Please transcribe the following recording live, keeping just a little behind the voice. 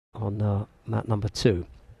on mat number 2.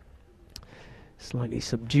 Slightly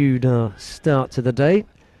subdued start to the day.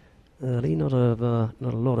 Early, not a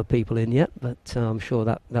lot of people in yet, but I'm sure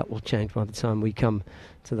that will change by the time we come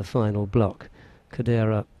to the final block.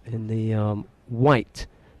 Kodera in the white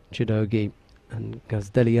judogi and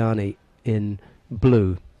Gazdeliani in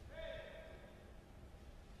blue.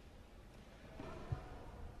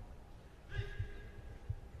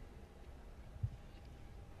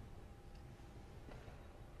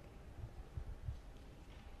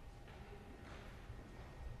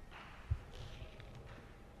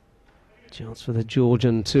 Chance for the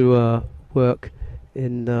Georgian to work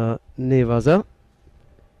in Nevaza.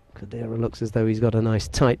 Kodera looks as though he's got a nice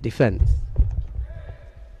tight defence.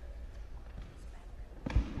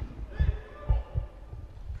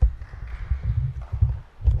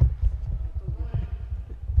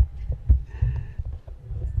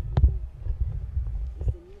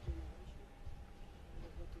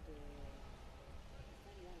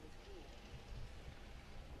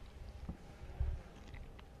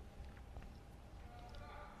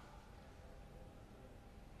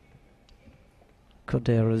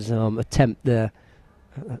 Kodera's attempt there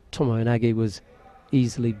at Tomoe was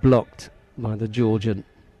easily blocked by the Georgian.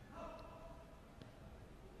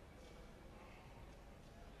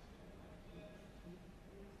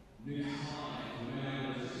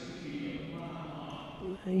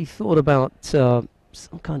 He thought about some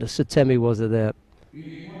kind of Sutemi, was it there?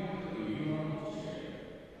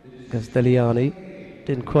 Gazdeliani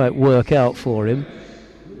didn't quite work out for him.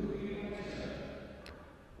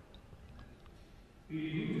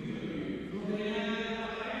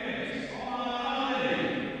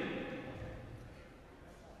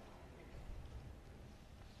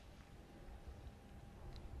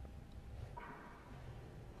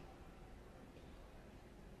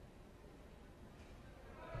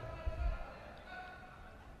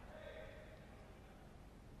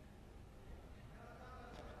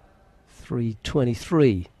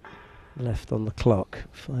 .3:23 left on the clock.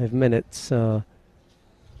 5 minutes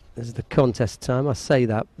is the contest time. I say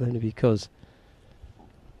that only because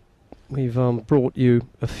we've brought you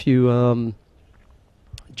a few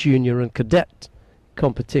junior and cadet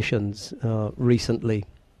competitions recently.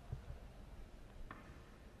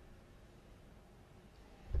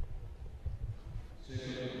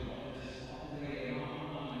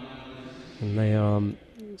 And they are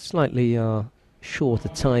slightly shorter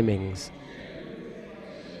timings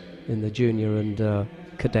in the junior and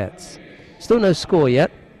cadets. Still no score yet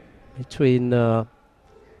between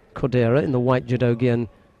Kodera in the white judogi and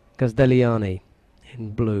Gazdeliani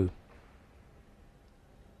in blue.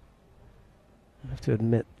 I have to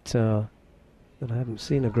admit that I haven't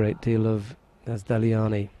seen a great deal of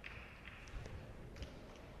Gazdeliani.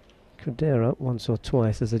 Kodera once or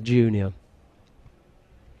twice as a junior.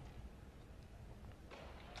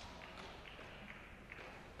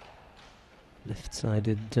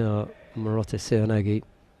 Left-sided Marote Seonagi.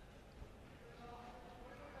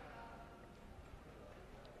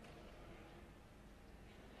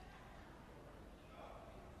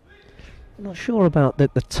 I'm not sure about the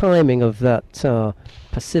timing of that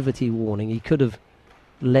passivity warning. He could have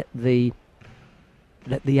let the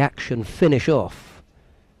action finish off.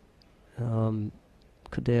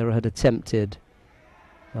 Kodera had attempted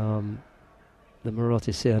the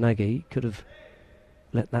Marote Seonagi. Could have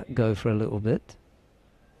let that go for a little bit.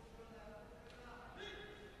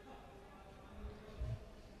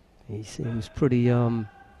 He seems pretty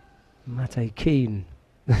mate keen,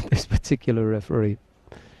 this particular referee,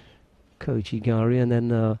 Coach Igari, and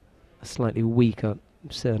then a slightly weaker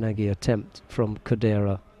Seonagi attempt from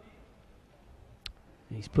Kodera.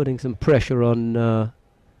 He's putting some pressure on the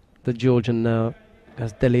Georgian now,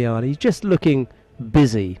 Gazdeliani. He's just looking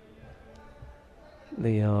busy,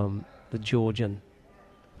 the Georgian.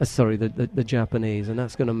 Sorry, the Japanese, and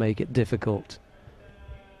that's going to make it difficult.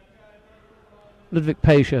 Ludwig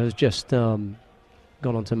Pesha has just gone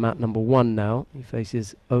on to mat number 1 now. He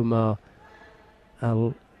faces Omar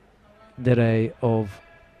Al-Dereh of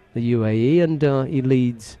the UAE, and he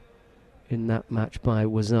leads in that match by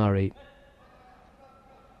Wazari.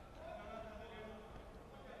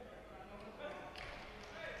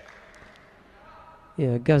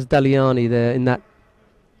 Yeah, Gazdeliani there in that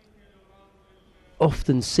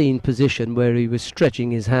often seen position where he was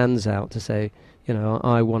stretching his hands out to say, you know,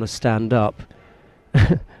 I want to stand up.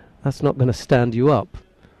 That's not going to stand you up,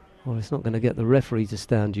 or it's not going to get the referee to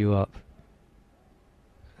stand you up.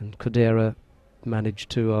 And Kodera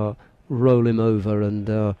managed to roll him over and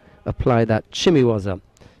apply that shimiwaza.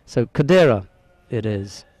 So Kodera it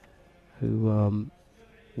is who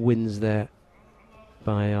wins there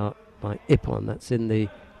by Ippon. That's in the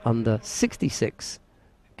under 66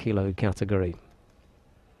 kilo category.